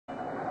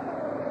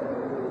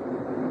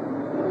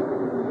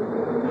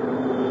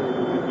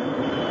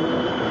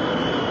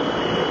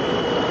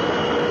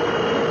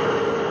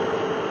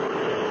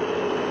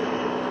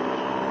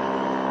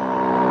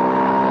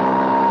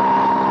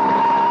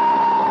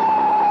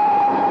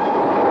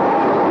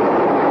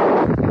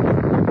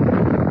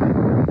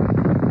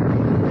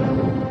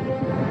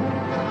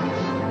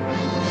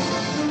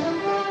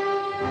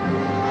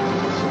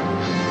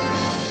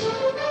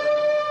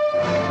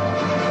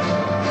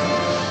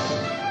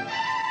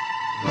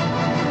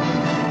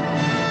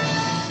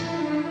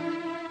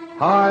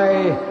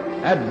High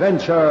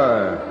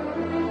Adventure.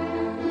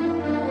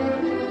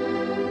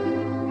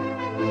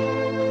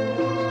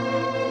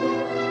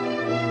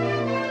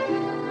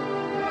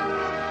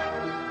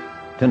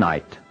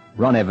 Tonight,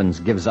 Ron Evans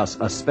gives us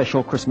a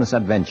special Christmas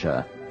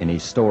adventure in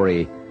his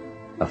story,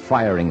 A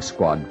Firing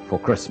Squad for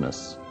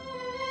Christmas.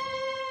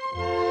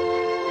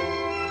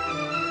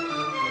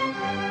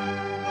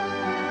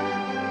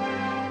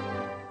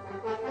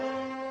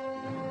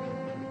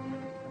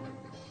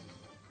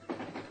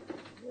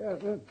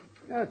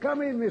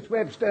 Come in, Miss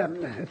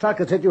Webster.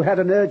 Tucker said you had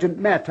an urgent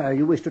matter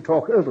you wish to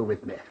talk over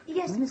with me.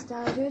 Yes,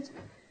 Mr. Aldred.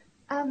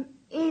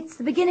 It's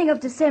the beginning of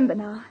December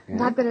now,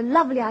 and I've got a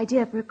lovely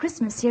idea for a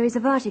Christmas series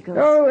of articles.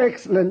 Oh,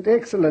 excellent,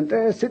 excellent.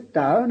 Sit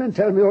down and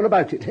tell me all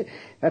about it.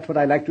 That's what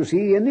I like to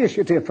see,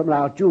 initiative from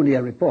our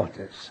junior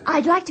reporters.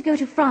 I'd like to go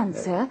to France,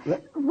 sir.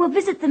 We'll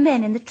visit the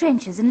men in the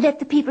trenches and let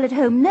the people at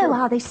home know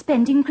how they're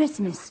spending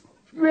Christmas.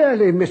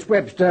 Really, Miss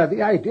Webster,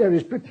 the idea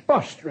is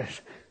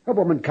preposterous. A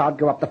woman can't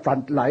go up the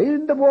front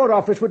line. The War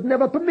Office would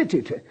never permit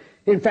it.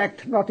 In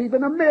fact, not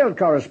even a male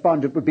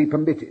correspondent would be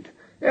permitted.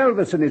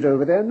 Elverson is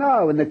over there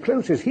now, and the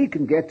closest he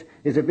can get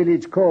is a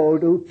village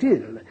called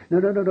O'Till.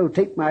 No.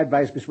 Take my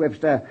advice, Miss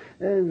Webster.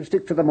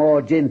 Stick to the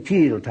more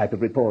genteel type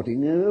of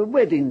reporting.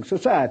 Wedding,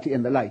 society,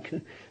 and the like.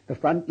 The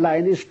front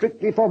line is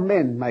strictly for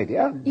men, my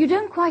dear. You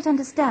don't quite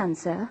understand,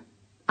 sir.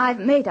 I've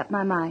made up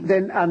my mind.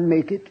 Then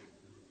unmake it.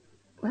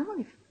 Well,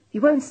 if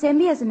you won't send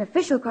me as an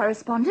official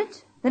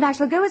correspondent, then I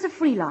shall go as a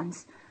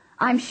freelance.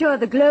 I'm sure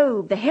the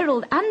Globe, the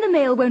Herald, and the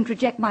Mail won't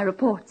reject my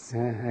reports.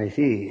 I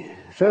see.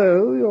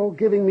 So you're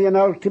giving me an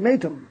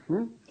ultimatum,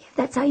 If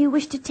that's how you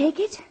wish to take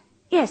it,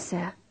 yes,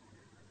 sir.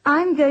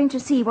 I'm going to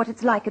see what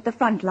it's like at the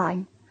front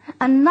line,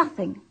 and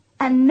nothing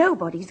and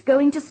nobody's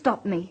going to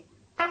stop me.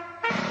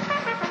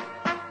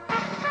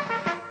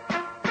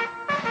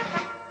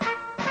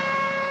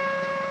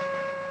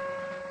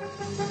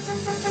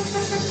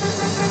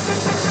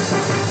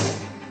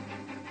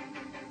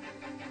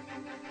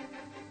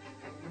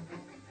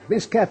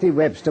 Miss Cathy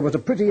Webster was a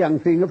pretty young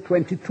thing of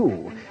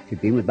 22.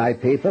 She'd been with my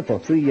paper for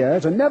 3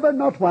 years, and never,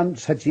 not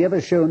once, had she ever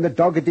shown the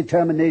dogged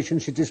determination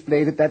she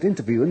displayed at that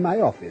interview in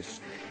my office.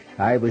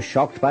 I was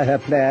shocked by her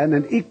plan,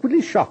 and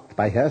equally shocked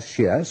by her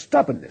sheer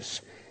stubbornness.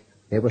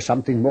 There was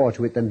something more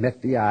to it than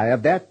met the eye.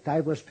 Of that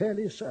I was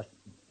fairly certain.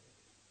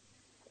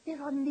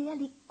 There are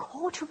nearly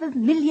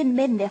 250,000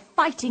 men there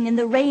fighting in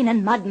the rain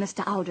and mud,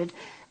 Mr. Aldred.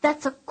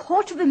 That's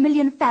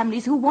 250,000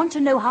 families who want to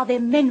know how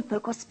their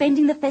menfolk are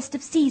spending the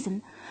festive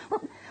season.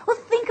 Well,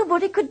 think of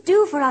what it could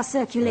do for our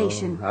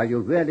circulation. Oh, are you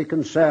really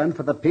concerned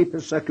for the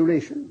paper's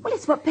circulation? Well,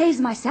 it's what pays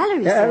my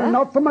salary, sir.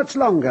 Not for much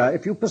longer,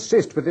 if you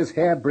persist with this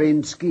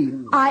harebrained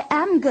scheme. I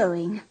am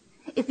going.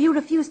 If you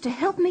refuse to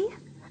help me,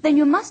 then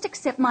you must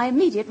accept my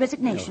immediate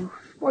resignation. Oh,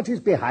 what is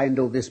behind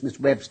all this, Miss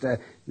Webster?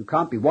 You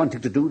can't be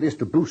wanting to do this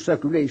to boost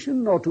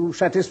circulation or to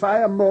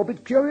satisfy a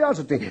morbid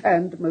curiosity,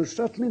 and most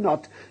certainly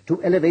not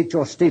to elevate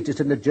your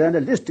status in the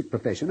journalistic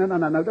profession.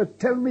 No,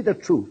 tell me the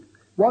truth.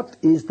 What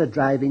is the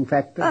driving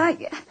factor?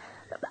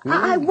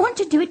 I want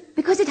to do it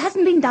because it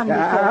hasn't been done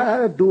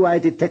before. Do I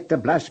detect a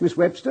blush, Miss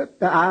Webster?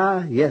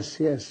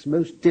 Yes,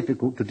 most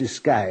difficult to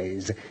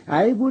disguise.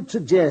 I would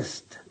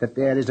suggest that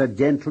there is a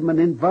gentleman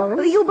involved.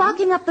 Are you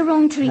barking up the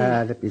wrong tree?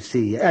 Let me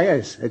see.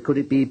 Yes, could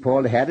it be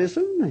Paul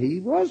Harrison? He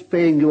was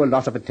paying you a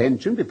lot of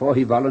attention before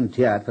he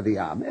volunteered for the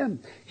army.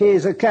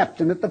 He's a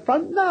captain at the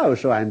front now,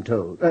 so I'm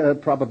told.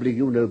 Probably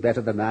you know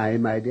better than I,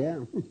 my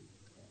dear.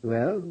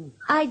 Well?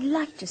 I'd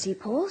like to see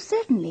Paul,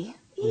 certainly.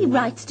 He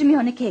writes to me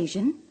on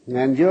occasion.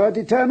 And you're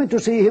determined to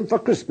see him for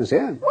Christmas,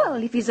 eh?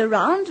 Well, if he's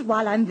around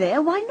while I'm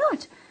there, why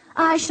not?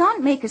 I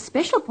shan't make a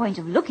special point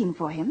of looking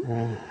for him.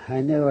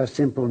 I know a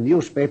simple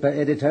newspaper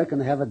editor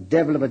can have a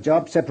devil of a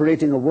job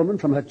separating a woman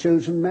from her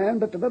chosen man,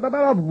 but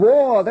a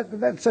war,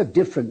 that's a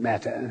different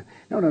matter.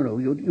 No,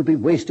 you'll be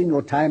wasting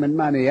your time and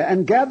money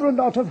and gather a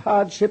lot of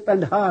hardship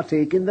and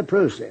heartache in the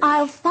process.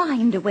 I'll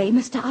find a way,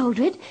 Mr.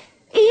 Aldred.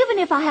 Even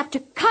if I have to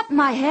cut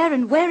my hair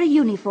and wear a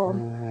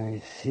uniform.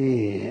 I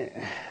see.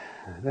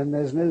 Then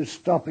there's no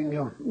stopping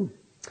you.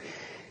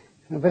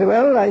 Very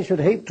well, I should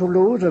hate to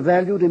lose a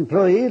valued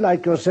employee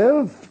like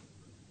yourself.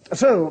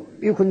 So,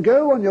 you can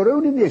go on your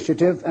own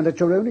initiative and at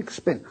your own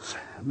expense.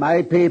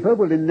 My paper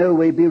will in no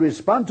way be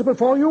responsible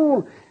for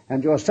you,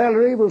 and your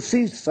salary will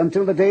cease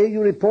until the day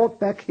you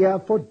report back here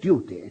for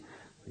duty.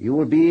 You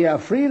will be a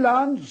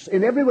freelance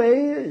in every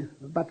way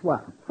but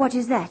one. What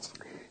is that?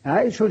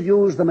 I shall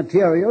use the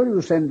material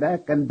you send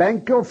back and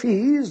bank your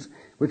fees,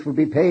 which will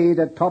be paid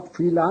at top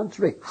freelance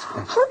rates.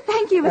 Oh,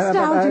 thank you,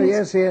 Mr. Aldred.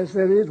 Yes,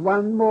 there is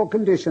one more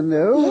condition,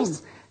 though.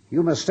 Yes?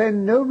 You must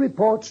send no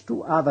reports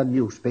to other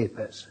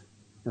newspapers.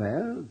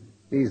 Well,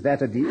 is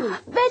that a deal?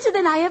 Better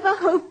than I ever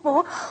hoped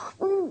for.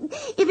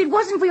 If it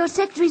wasn't for your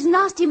secretary's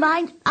nasty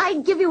mind,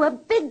 I'd give you a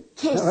big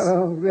kiss.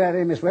 Oh,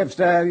 really, Miss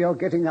Webster, you're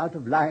getting out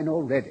of line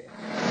already.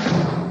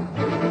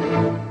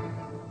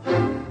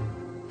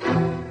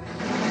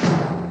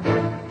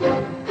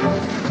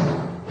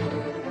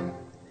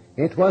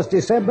 It was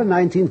December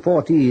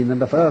 1914,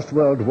 and the First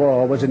World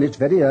War was in its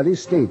very early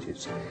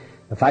stages.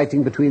 The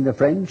fighting between the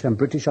French and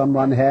British on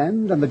one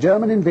hand and the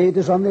German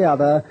invaders on the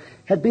other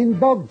had been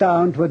bogged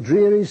down to a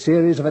dreary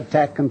series of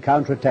attack and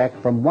counterattack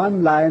from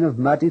one line of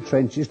muddy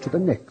trenches to the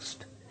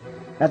next.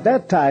 At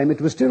that time,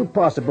 it was still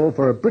possible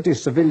for a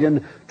British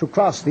civilian to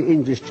cross the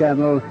English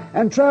Channel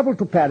and travel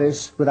to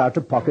Paris without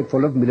a pocket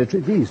full of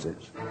military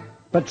visas.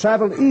 But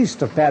travel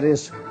east of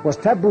Paris was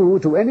taboo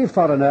to any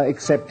foreigner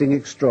excepting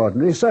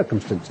extraordinary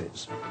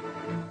circumstances.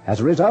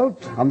 As a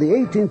result, on the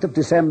 18th of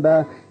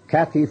December,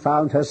 Cathy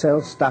found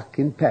herself stuck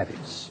in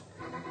Paris.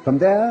 From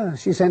there,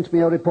 she sent me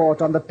a report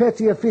on the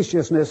petty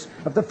officiousness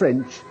of the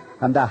French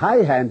and the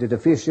high-handed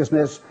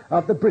officiousness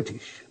of the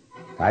British.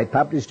 I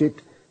published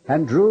it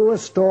and drew a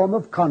storm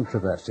of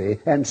controversy,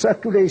 and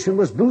circulation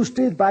was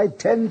boosted by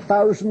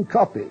 10,000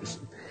 copies.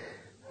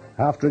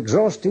 After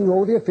exhausting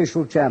all the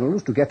official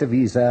channels to get a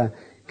visa,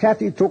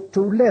 Cathy took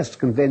to less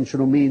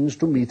conventional means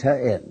to meet her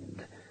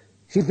end.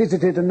 She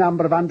visited a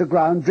number of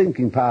underground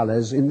drinking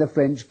parlours in the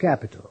French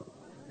capital.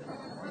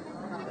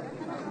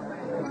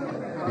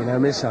 You know,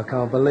 miss, I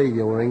can't believe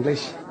you're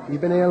English. You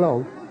been here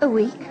long? A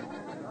week.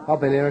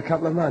 I've been here a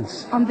couple of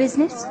months. On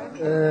business?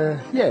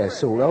 Yeah,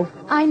 sort of.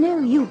 I know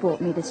you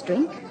bought me this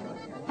drink,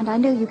 and I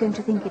know you're going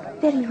to think it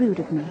very rude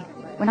of me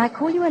when I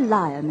call you a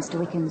liar, Mr.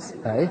 Wickens.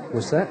 Hey,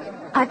 what's that?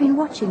 I've been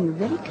watching you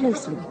very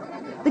closely.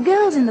 The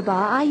girls in the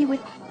bar eye you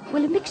with,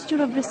 well, a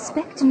mixture of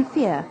respect and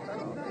fear.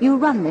 You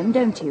run them,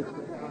 don't you?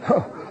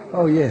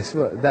 Oh yes,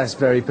 well, that's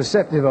very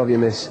perceptive of you,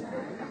 miss.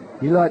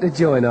 You like to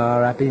join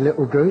our happy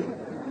little group?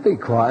 Be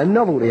quite a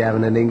novelty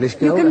having an English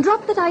girl. You can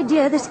drop that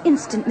idea this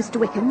instant, Mr.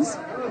 Wickens.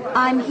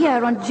 I'm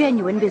here on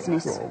genuine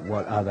business. Well,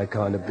 what other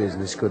kind of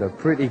business could a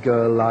pretty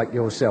girl like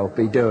yourself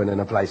be doing in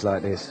a place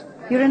like this?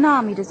 You're an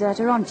army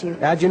deserter, aren't you?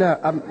 How do you know?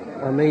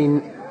 I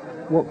mean,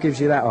 what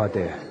gives you that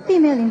idea?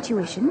 Female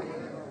intuition.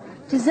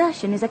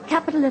 Desertion is a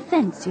capital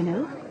offence, you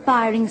know.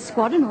 Firing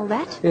squad and all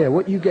that. Yeah,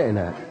 what are you getting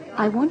at?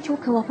 I want your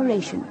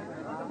cooperation,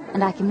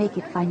 and I can make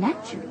it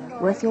financially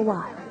worth your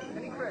while.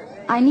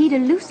 I need a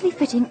loosely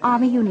fitting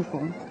army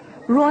uniform.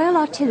 Royal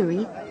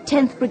Artillery,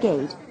 10th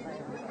Brigade.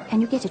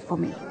 Can you get it for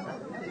me?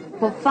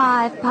 For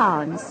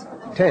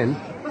 £5. 10?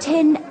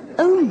 10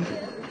 only,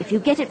 if you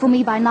get it for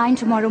me by 9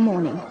 tomorrow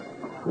morning.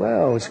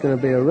 Well, it's going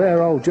to be a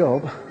rare old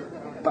job,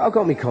 but I've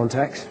got me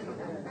contacts.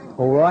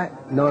 All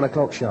right, 9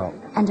 o'clock sharp.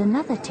 And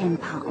another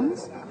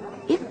 £10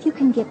 if you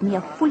can get me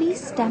a fully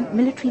stamped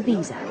military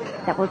visa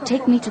that will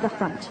take me to the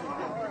front.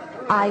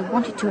 I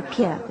want it to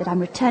appear that I'm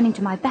returning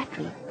to my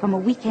battery from a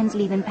weekend's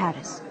leave in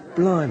Paris.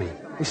 Blimey,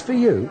 it's for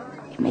you?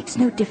 It makes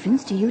no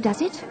difference to you,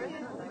 does it?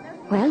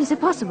 Well, is it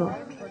possible?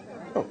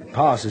 Oh,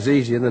 pass is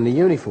easier than the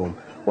uniform.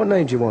 What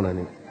name do you want on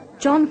it?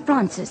 John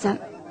Francis, hang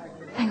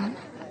on.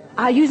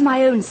 I'll use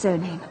my own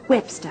surname,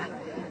 Webster.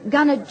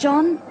 Gunner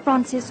John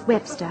Francis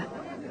Webster.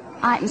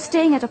 I'm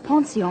staying at a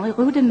pension,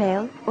 Rue de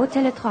Mail,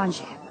 Hôtel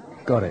Étranger.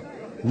 Got it.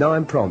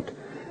 9 prompt.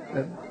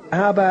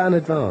 How about an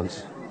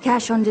advance?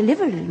 Cash on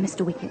delivery,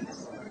 Mr.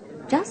 Wickens.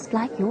 Just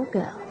like your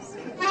girls.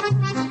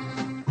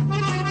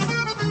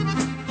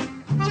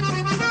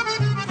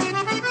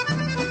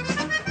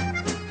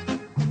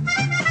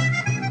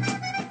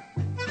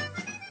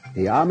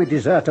 The army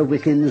deserter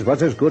Wickens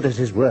was as good as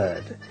his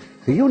word.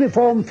 The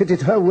uniform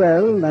fitted her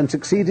well and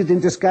succeeded in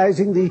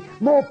disguising the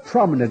more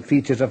prominent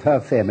features of her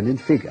feminine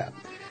figure.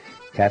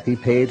 Cathy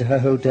paid her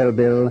hotel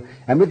bill,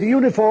 and with the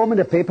uniform and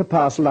a paper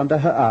parcel under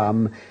her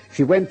arm,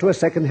 she went to a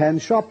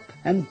second-hand shop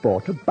and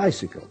bought a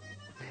bicycle.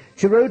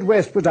 She rode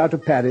westward out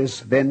of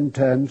Paris, then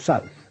turned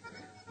south.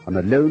 On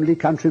a lonely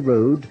country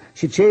road,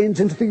 she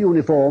changed into the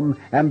uniform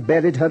and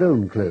buried her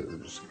own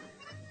clothes.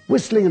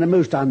 Whistling in a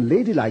most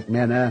unladylike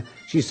manner,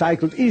 she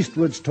cycled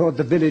eastwards toward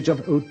the village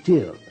of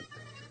Auteuil.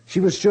 She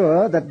was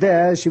sure that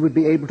there she would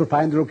be able to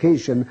find the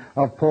location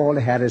of Paul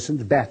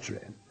Harrison's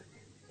battery.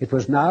 It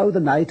was now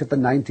the night of the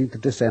 19th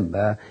of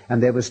December,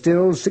 and there were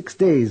still 6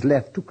 days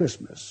left to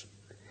Christmas.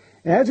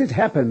 As it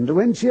happened,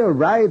 when she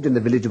arrived in the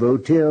village of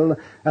Auteuil,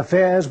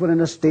 affairs were in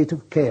a state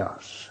of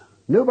chaos.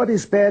 Nobody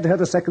spared her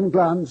a second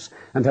glance,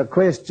 and her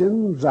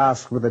questions,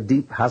 asked with a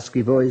deep,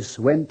 husky voice,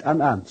 went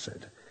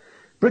unanswered.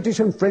 British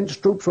and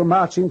French troops were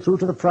marching through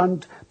to the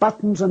front,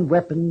 buttons and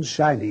weapons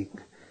shining.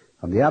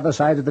 On the other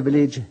side of the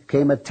village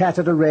came a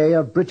tattered array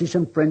of British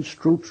and French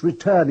troops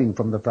returning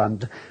from the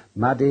front,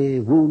 muddy,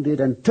 wounded,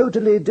 and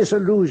totally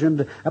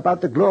disillusioned about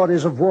the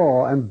glories of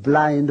war and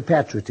blind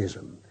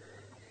patriotism.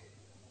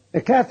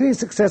 Cathy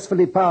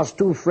successfully passed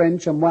 2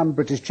 French and 1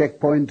 British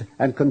checkpoint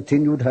and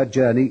continued her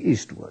journey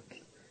eastward.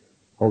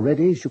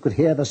 Already she could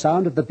hear the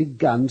sound of the big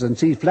guns and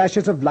see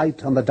flashes of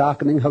light on the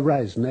darkening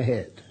horizon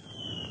ahead.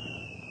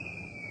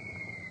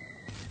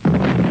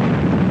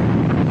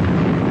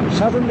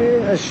 Suddenly,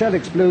 a shell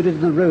exploded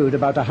in the road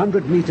about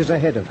 100 meters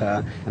ahead of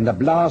her, and the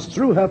blast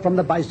threw her from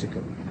the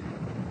bicycle.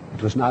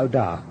 It was now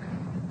dark.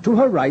 To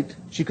her right,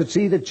 she could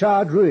see the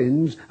charred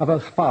ruins of a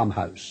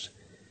farmhouse.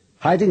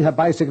 Hiding her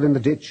bicycle in the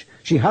ditch,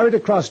 she hurried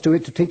across to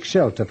it to take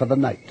shelter for the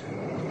night.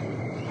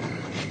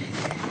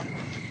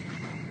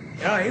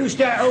 Who's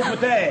that over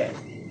there?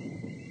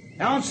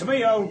 Answer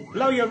me, I'll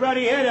blow your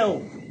ruddy head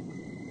off.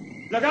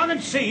 Look, I can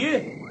see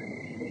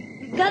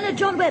you. Gunner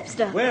John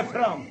Webster. Where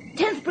from?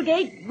 10th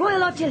Brigade,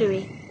 Royal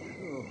Artillery.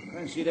 Oh,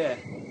 fancy that.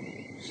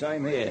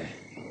 Same here.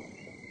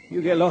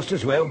 You get lost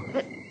as well?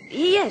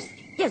 Yes,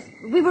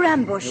 we were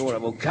ambushed. All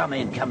right, well, come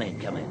in.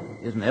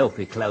 Isn't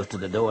healthy close to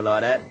the door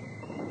like that.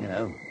 You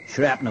know,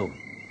 shrapnel.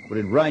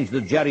 Within range of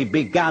the jolly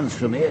big guns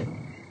from here.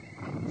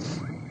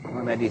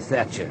 I'm Eddie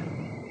Thatcher.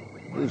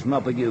 Whose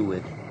mob are you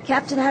with?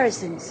 Captain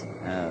Harrison's.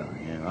 Oh,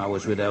 yeah, I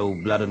was with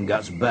old Blood and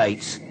Guts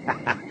Bates.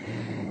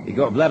 He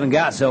got blood and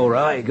guts, all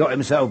right. He got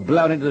himself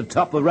blown into the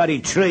top of a ruddy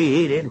tree,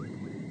 he did.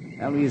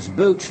 Only his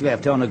boots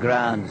left on the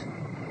ground.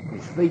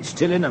 His feet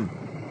still in them.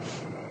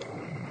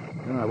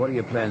 All right, what are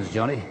your plans,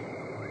 Johnny?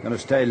 Gonna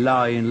stay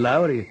lying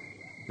low, or are you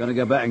gonna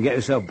go back and get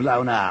yourself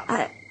blown up?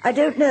 I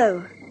don't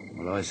know.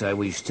 Well, I say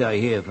we stay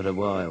here for a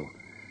while.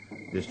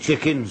 There's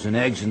chickens and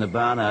eggs in the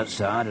barn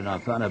outside, and I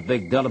found a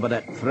big dollop of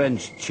that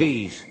French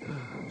cheese.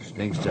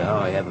 Stinks to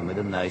high heaven, but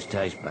doesn't always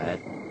taste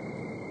bad.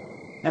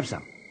 Have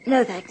some.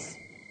 No, thanks.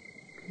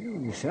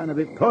 You sound a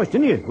bit posh,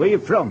 didn't you? Where you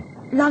from?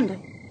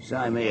 London.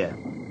 Same here.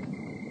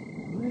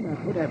 Where did I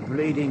put that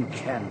bleeding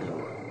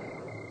candle?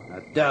 I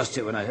doused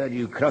it when I heard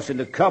you crossing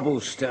the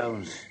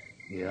cobblestones.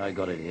 Yeah, I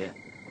got it here.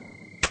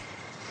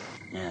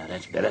 Yeah,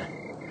 that's better.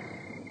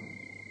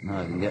 Now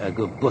I can get a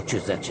good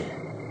butcher's at you.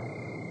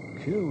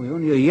 Cool, you're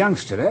only a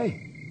youngster, eh?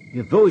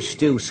 Your voice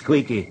still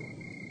squeaky.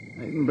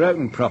 Ain't even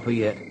broken proper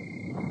yet.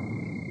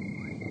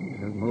 You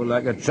look more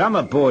like a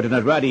drummer boy than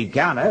a ruddy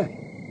gunner.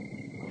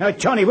 Now,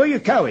 Johnny, where you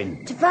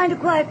going? To find a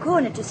quiet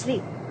corner to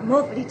sleep. I'm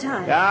awfully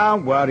tired.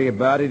 Don't worry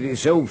about it.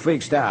 It's all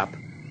fixed up.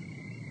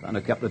 Found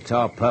a couple of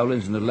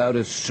tarpaulins and a load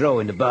of straw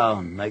in the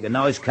barn. Make a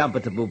nice,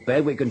 comfortable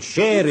bed. We can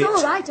share it. It's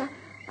all right.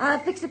 I'll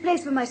fix the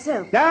place for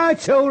myself.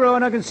 That's all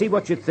right. I can see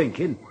what you're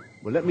thinking.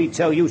 Well, let me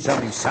tell you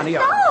something, Sonny.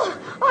 No! Oh,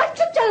 I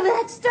tripped over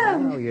that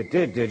stone. Oh, you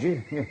did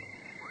you?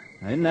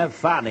 Isn't that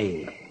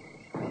funny?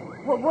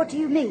 What do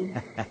you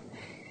mean?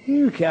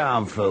 You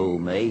can't fool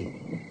me.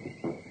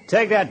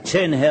 Take that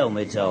tin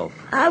helmet off.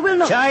 I will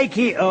not. Take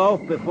it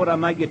off before I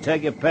make you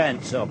take your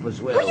pants off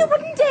as well. Oh, you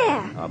wouldn't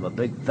dare. I'm a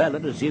big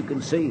fella, as you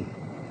can see.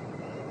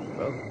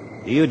 Well,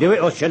 do you do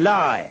it or shall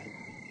I?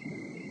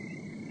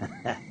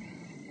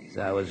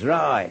 So I was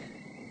right.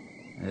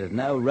 There's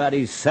no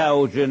ruddy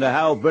soldier in the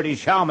whole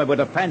British Army with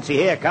a fancy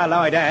haircut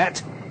like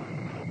that.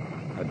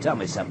 Now tell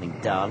me something,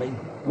 darling.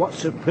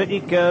 What's a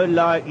pretty girl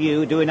like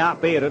you doing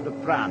up here at the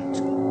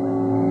front?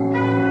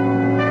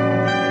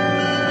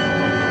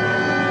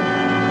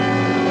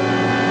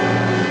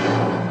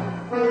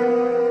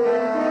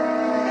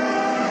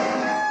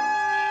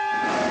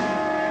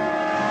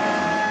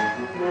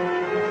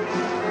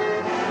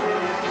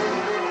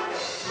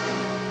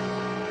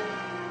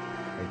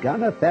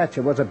 Gunner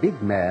Thatcher was a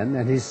big man,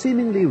 and his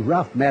seemingly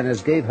rough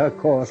manners gave her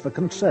cause for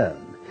concern.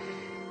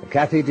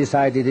 Cathy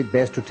decided it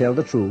best to tell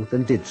the truth,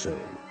 and did so.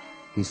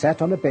 He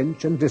sat on a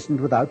bench and listened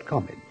without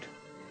comment.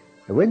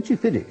 When she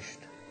finished,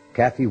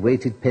 Cathy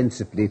waited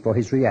pensively for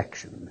his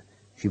reaction.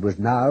 She was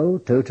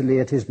now totally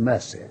at his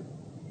mercy.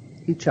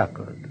 He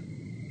chuckled.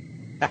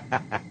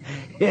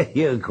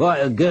 You're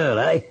quite a girl,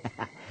 eh?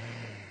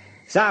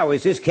 So,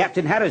 is this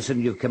Captain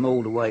Harrison you've come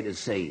all the way to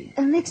see?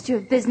 A mixture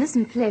of business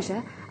and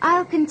pleasure.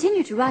 I'll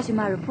continue to write in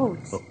my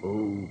reports.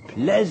 Oh,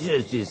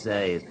 pleasure, she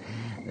says.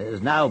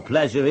 There's no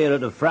pleasure here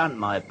at the front,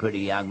 my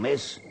pretty young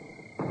miss.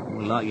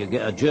 Like you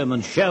get a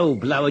German shell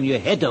blowing your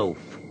head off.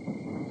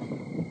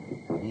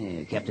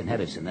 Yeah, Captain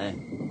Harrison, eh?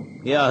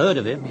 Yeah, I heard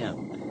of him, yeah.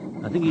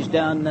 I think he's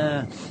down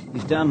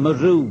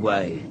Maru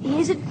way.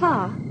 Is it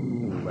far?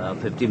 About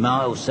 50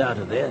 miles south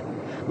of there.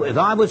 Well, if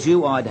I was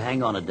you, I'd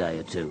hang on a day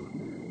or two.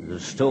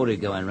 There's a story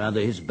going round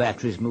that his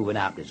battery's moving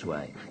out this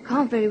way.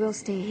 Can't very well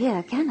stay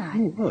here, can I?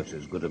 Well, it's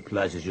as good a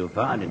place as you'll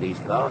find in these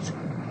parts.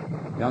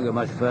 Can't go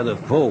much further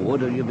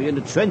forward or you'll be in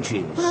the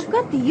trenches. Well, I've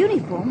got the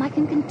uniform. I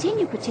can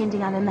continue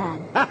pretending I'm a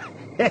man.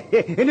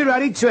 In the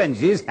ruddy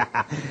trenches?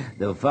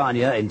 They'll find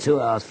you in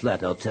 2 hours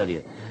flat, I'll tell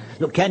you.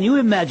 Look, can you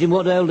imagine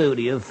what they'll do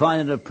to you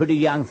finding a pretty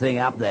young thing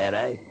up there,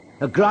 eh?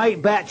 A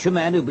great batch of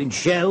men who've been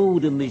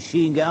shelled and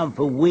machine gunned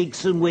for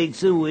weeks and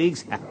weeks and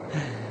weeks.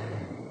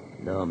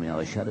 Blimey,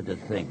 I shudder to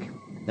think.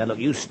 Now, look,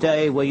 you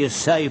stay where you're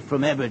safe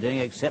from everything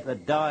except a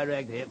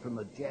direct hit from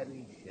a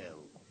jelly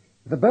shell.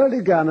 The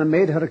burly gunner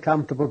made her a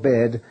comfortable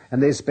bed,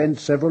 and they spent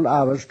several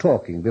hours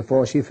talking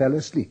before she fell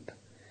asleep.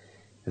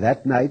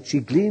 That night she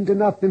gleaned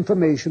enough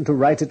information to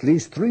write at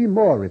least 3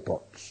 more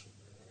reports.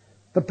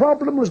 The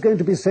problem was going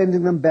to be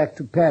sending them back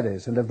to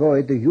Paris and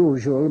avoid the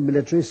usual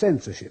military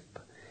censorship.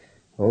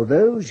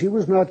 Although she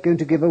was not going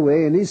to give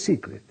away any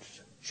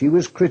secrets, she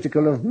was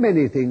critical of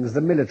many things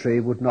the military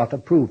would not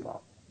approve of.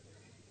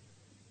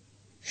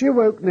 She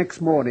awoke next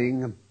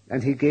morning,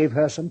 and he gave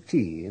her some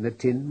tea in a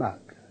tin mug.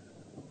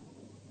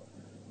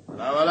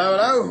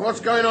 Hello.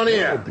 What's going on Oh,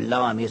 here?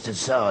 blimey, it's the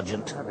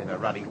sergeant. Having a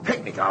ruddy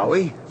picnic, are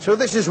we? So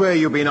this is where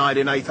you've been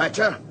hiding, eh,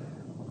 Thatcher?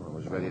 I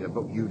was ready to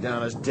book you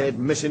down as dead,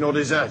 missing, or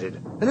deserted.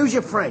 And who's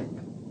your friend?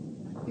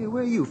 Yeah,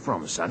 where are you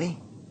from,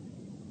 sonny?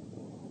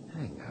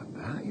 Hang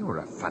about. You're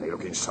a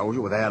funny-looking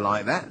soldier with hair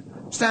like that.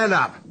 Stand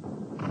up.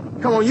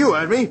 Come on, you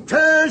heard me.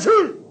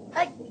 Attention!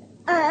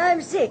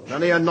 I'm sick.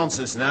 None of your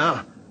nonsense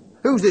now.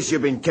 Who's this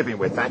you've been kipping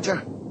with,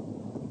 Thatcher?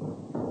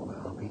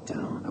 Well, I'll be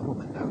darned. A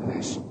woman no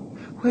less.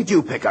 Where'd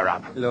you pick her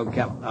up? Look,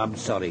 I'm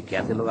sorry,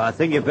 Captain. Look, I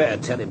think you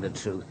better tell him the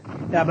truth.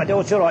 No, but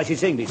it's all right.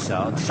 She's English,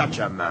 Sarge. Shut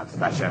your mouth,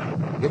 Thatcher.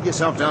 Get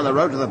yourself down the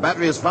road to the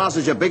battery as fast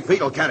as your big feet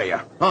will carry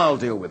you. I'll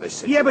deal with this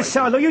situation. Yeah, but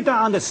Sarge, look, you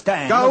don't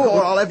understand. Go,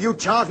 or I'll have you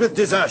charged with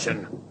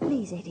desertion.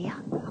 Please, Eddie,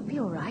 I'll be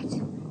all right.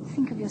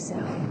 Think of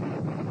yourself.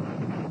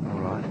 All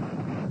right.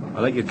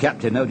 I'll let your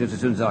captain know just as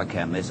soon as I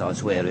can, miss. I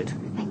swear it.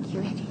 Thank you,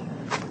 Eddie.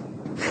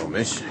 Well,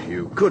 miss,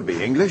 you could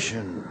be English,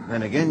 and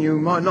then again you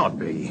might not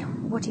be.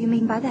 What do you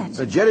mean by that?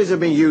 The Jeddies have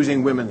been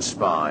using women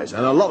spies,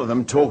 and a lot of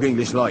them talk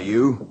English like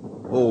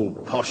you. All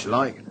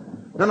posh-like.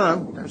 No,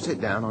 don't sit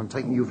down. I'm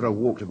taking you for a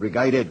walk to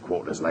brigade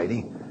headquarters,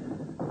 lady.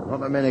 A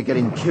lot of men are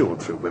getting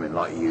killed through women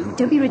like you.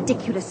 Don't be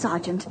ridiculous,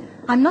 Sergeant.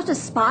 I'm not a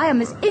spy.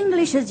 I'm as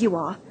English as you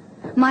are.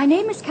 My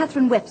name is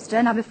Catherine Webster,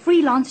 and I'm a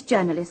freelance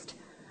journalist.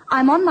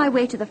 I'm on my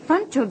way to the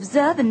front to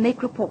observe and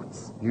make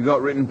reports. You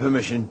got written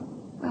permission?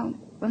 Well,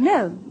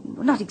 no,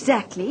 not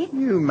exactly.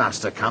 You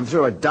must have come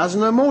through a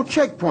dozen or more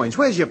checkpoints.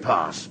 Where's your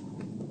pass?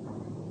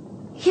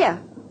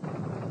 Here.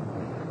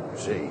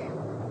 See.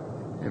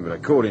 Yeah, but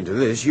according to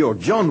this, you're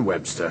John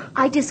Webster.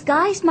 I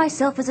disguised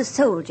myself as a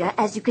soldier,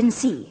 as you can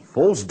see.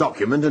 False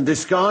document and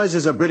disguised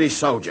as a British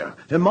soldier.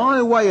 To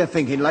my way of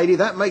thinking, lady,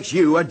 that makes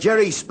you a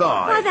Jerry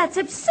spy. Why, that's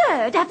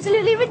absurd.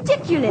 Absolutely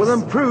ridiculous. Well,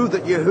 then prove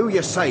that you're who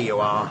you say you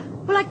are.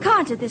 Well, I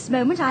can't at this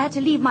moment. I had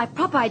to leave my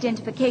proper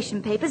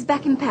identification papers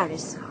back in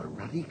Paris.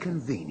 Bloody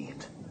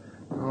convenient.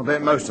 I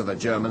bet most of the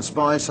German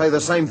spies say the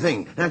same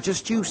thing. Now,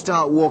 just you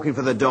start walking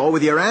for the door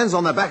with your hands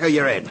on the back of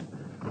your head.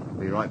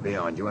 I'll be right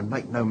behind you, and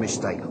make no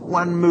mistake.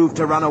 One move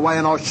to run away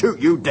and I'll shoot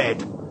you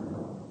dead.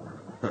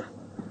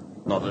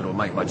 Not that it'll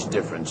make much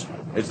difference.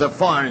 It's the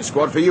firing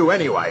squad for you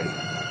anyway.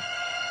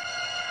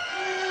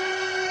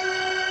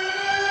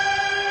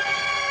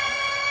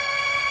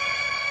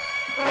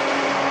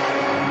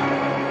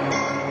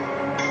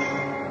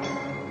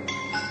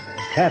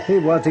 Kathy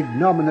was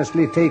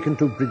ignominiously taken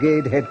to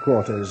brigade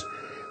headquarters,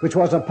 which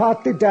was a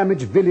partly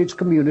damaged village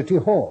community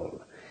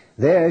hall.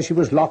 There she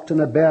was locked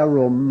in a bare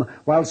room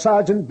while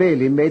Sergeant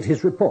Bailey made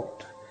his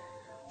report.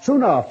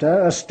 Soon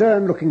after, a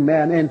stern-looking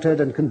man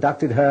entered and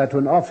conducted her to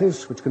an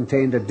office which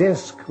contained a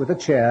desk with a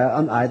chair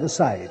on either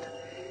side.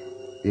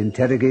 The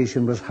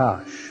interrogation was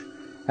harsh,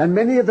 and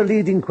many of the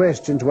leading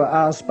questions were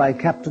asked by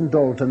Captain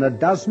Dalton a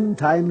dozen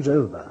times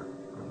over.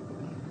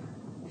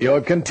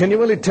 You're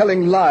continually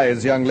telling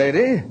lies, young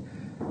lady.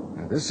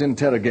 This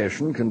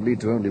interrogation can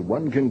lead to only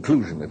one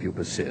conclusion if you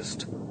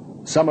persist.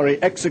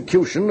 Summary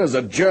execution as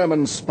a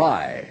German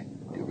spy.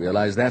 Do you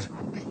realize that?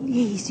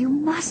 Please, you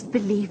must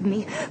believe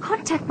me.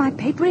 Contact my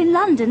paper in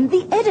London.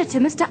 The editor,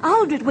 Mr.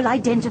 Aldred, will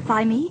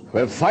identify me.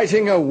 We're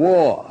fighting a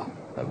war.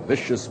 A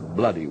vicious,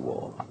 bloody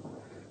war.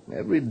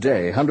 Every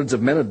day, hundreds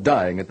of men are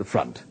dying at the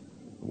front.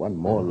 One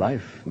more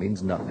life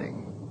means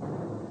nothing.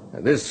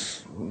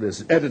 This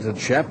editor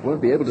chap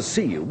won't be able to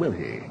see you, will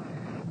he?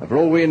 For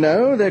all we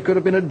know, there could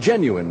have been a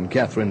genuine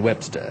Catherine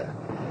Webster.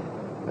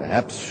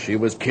 Perhaps she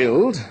was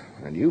killed,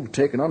 and you've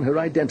taken on her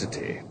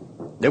identity.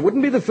 It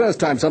wouldn't be the first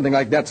time something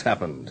like that's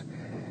happened.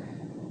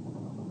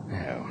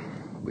 No,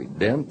 we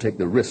daren't take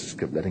the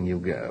risk of letting you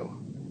go.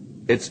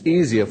 It's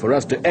easier for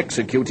us to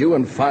execute you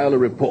and file a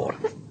report.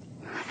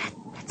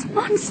 That's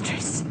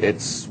monstrous.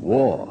 It's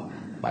war,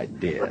 my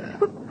dear.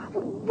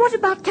 What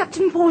about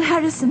Captain Paul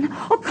Harrison?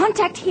 Or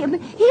contact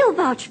him. He'll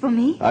vouch for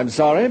me. I'm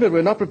sorry, but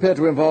we're not prepared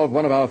to involve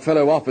one of our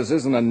fellow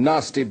officers in a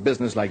nasty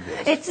business like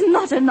this. It's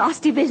not a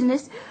nasty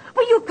business.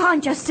 Well, you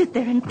can't just sit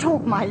there and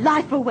talk my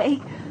life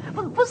away.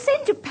 We'll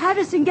send to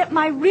Paris and get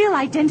my real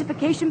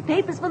identification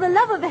papers for the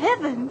love of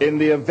heaven. In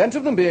the event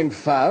of them being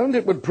found,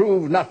 it would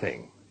prove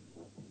nothing.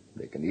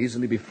 They can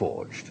easily be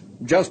forged,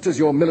 just as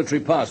your military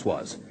pass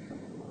was.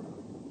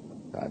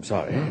 I'm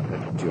sorry,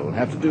 but you'll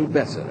have to do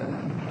better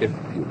if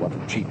you want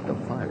to cheat the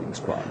firing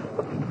squad.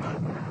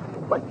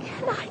 What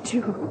can I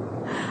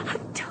do?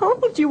 I've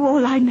told you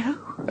all I know.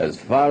 As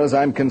far as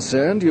I'm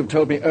concerned, you've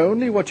told me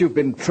only what you've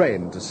been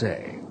trained to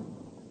say.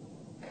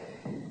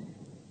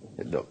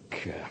 Look,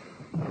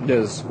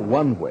 there's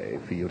one way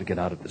for you to get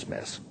out of this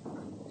mess.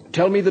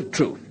 Tell me the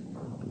truth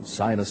and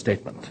sign a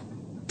statement.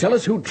 Tell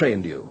us who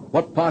trained you,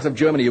 what part of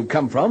Germany you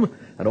come from,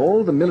 and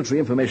all the military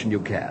information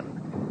you can.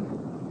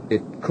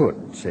 It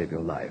could save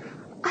your life.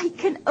 I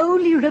can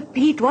only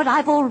repeat what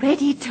I've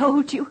already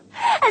told you.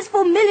 As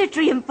for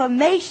military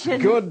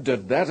information... Good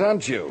at that,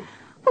 aren't you?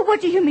 But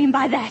what do you mean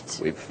by that?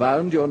 We've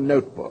found your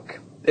notebook.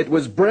 It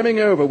was brimming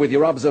over with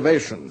your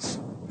observations.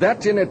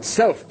 That in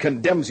itself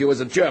condemns you as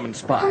a German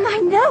spy. Oh, my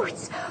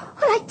notes.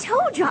 Well, I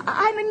told you,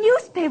 I'm a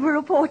newspaper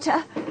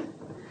reporter.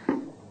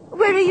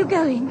 Where are you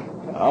going?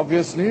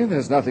 Obviously,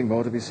 there's nothing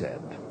more to be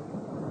said.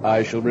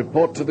 I shall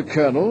report to the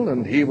colonel,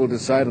 and he will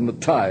decide on the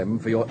time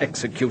for your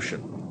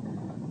execution.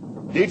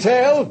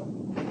 Detail!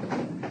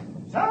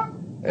 Sir?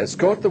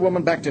 Escort the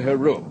woman back to her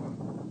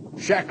room.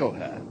 Shackle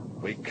her.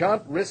 We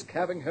can't risk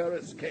having her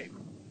escape.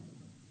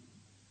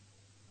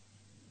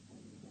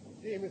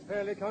 Seems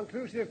fairly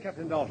conclusive,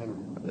 Captain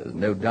Dalton. There's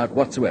no doubt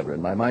whatsoever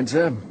in my mind,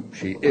 sir.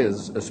 She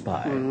is a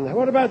spy.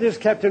 What about this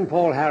Captain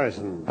Paul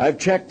Harrison? I've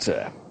checked,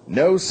 sir.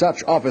 No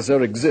such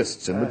officer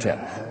exists in the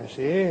 10th. I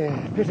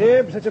see.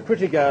 Pity, such a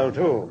pretty girl,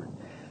 too.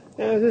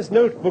 This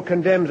notebook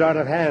condemns her out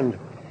of hand.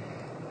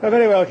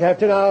 Very well,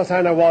 Captain. I'll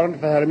sign a warrant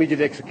for her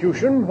immediate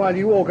execution while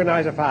you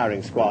organize a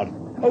firing squad.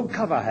 Oh,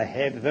 cover her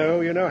head,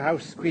 though. You know how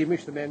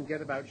squeamish the men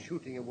get about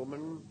shooting a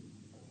woman.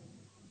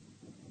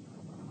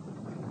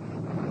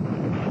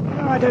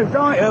 I had a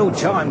right old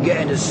time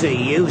getting to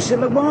see you, sir,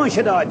 but why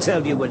should I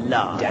tell you a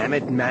lie? Damn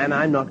it, man,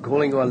 I'm not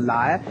calling you a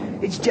liar.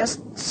 It's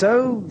just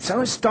so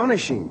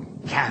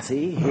astonishing.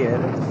 Kathy, here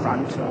at the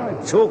front.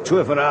 I talked to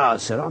her for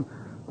hours, sir.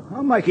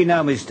 I'm making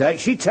no mistake.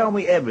 She told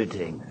me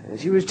everything.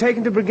 She was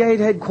taken to brigade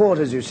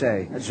headquarters, you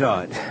say? That's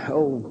right.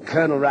 Oh,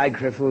 Colonel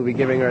Radcliffe will be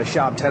giving her a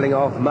sharp telling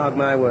off, mark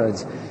my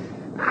words.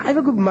 I've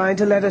a good mind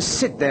to let her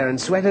sit there and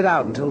sweat it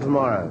out until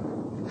tomorrow.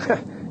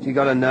 She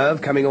got a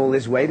nerve coming all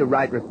this way to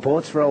write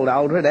reports for old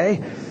Aldred,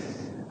 eh?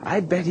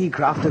 I bet he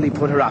craftily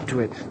put her up to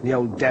it, the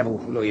old devil.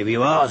 Look, if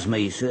you ask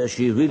me, sir,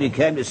 she really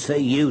came to see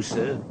you,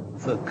 sir,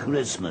 for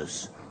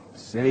Christmas.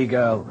 Silly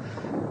girl.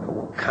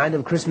 What kind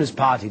of Christmas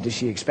party does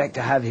she expect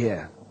to have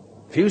here?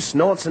 A few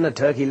snorts and a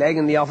turkey leg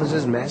in the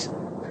officers' mess?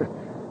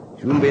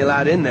 She wouldn't be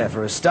allowed in there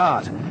for a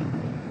start.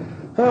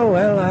 Oh,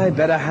 well, I'd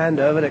better hand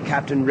over to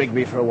Captain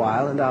Rigby for a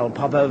while, and I'll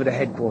pop over to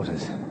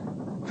headquarters.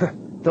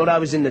 Thought I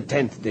was in the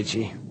 10th, did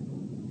she?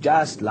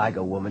 Just like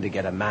a woman to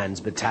get a man's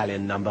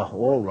battalion number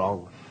all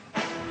wrong.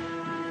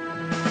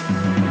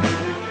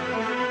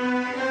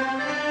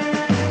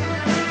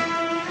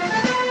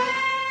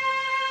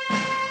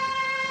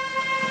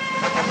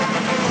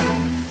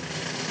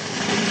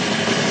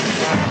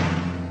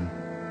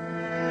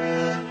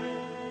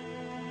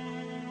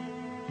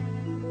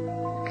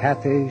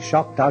 Cathy,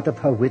 shocked out of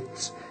her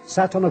wits,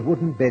 sat on a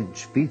wooden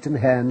bench, feet and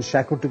hands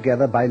shackled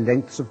together by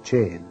lengths of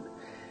chain.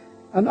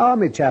 An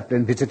army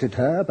chaplain visited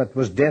her, but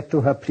was deaf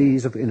to her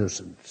pleas of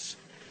innocence.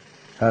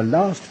 Her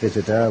last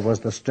visitor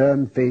was the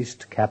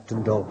stern-faced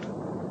Captain Dalton.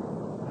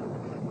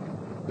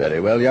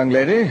 Very well, young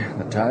lady.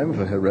 The time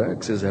for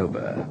heroics is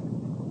over.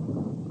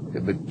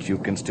 But you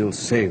can still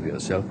save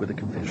yourself with a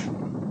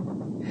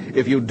confession.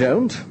 If you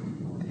don't,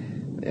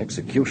 the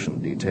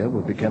execution detail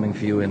will be coming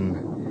for you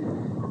in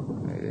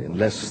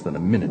less than a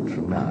minute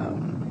from now.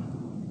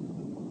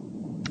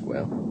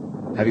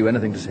 Well, have you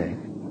anything to say?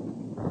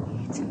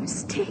 It's a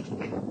mistake.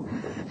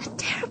 A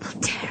terrible,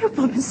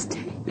 terrible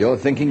mistake. You're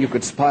thinking you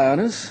could spy on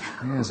us?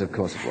 Yes, of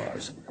course it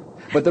was.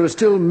 But there are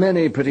still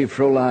many pretty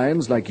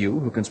Fräuleins like you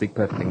who can speak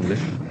perfect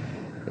English.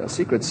 The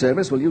Secret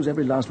Service will use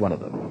every last one of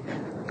them.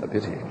 A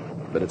pity,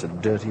 but it's a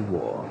dirty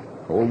war.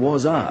 All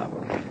wars are.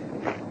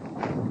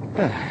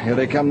 Here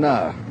they come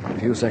now, a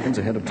few seconds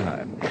ahead of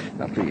time.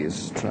 Now,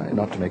 please, try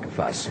not to make a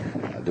fuss.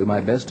 I'll do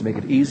my best to make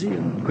it easy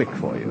and quick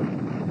for you.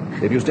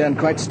 If you stand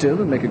quite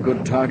still and make a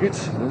good target,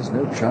 there's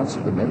no chance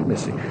of the men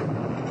missing.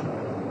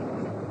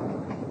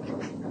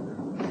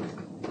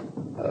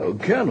 Oh,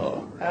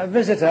 Colonel. A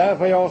visitor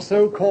for your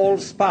so-called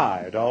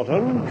spy,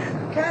 Dalton.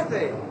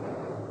 Kathy!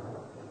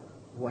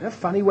 What a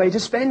funny way to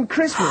spend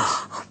Christmas.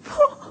 Oh,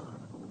 Paul.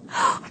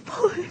 Oh,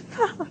 Paul, we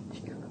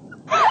found you.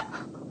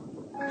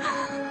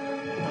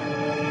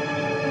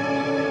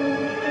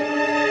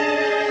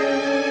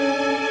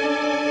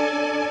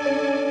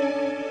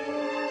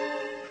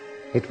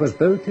 It was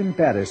both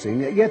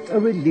embarrassing, yet a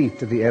relief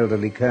to the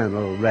elderly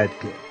Colonel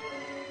Radcliffe.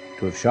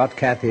 To have shot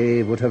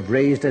Cathy would have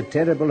raised a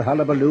terrible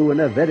hullabaloo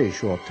in a very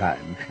short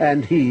time,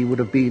 and he would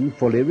have been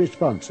fully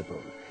responsible.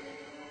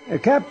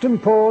 Captain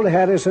Paul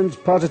Harrison's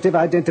positive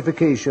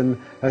identification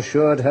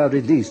assured her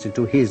release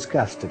into his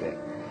custody.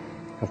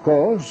 Of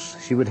course,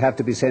 she would have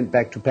to be sent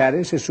back to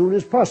Paris as soon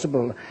as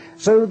possible,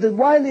 so the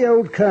wily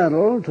old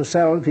colonel, to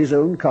salve his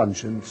own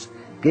conscience,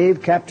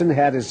 gave Captain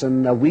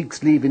Harrison a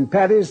week's leave in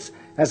Paris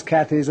as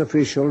Cathy's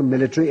official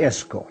military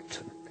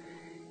escort.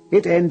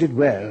 It ended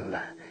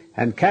well,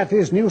 and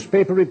Cathy's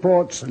newspaper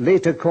reports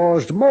later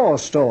caused more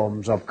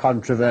storms of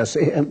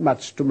controversy,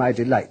 much to my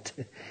delight.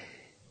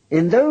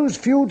 In those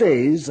few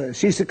days,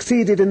 she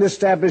succeeded in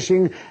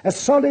establishing a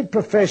solid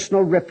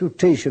professional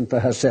reputation for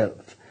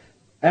herself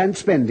and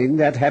spending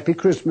that happy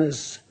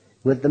Christmas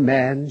with the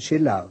man she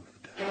loved.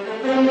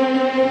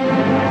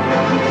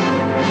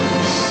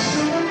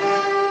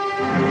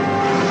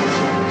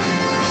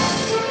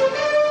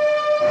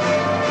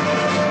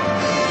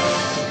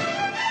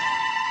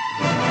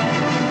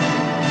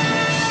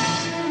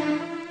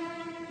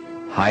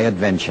 High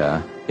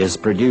Adventure is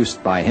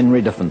produced by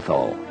Henry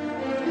Diffenthal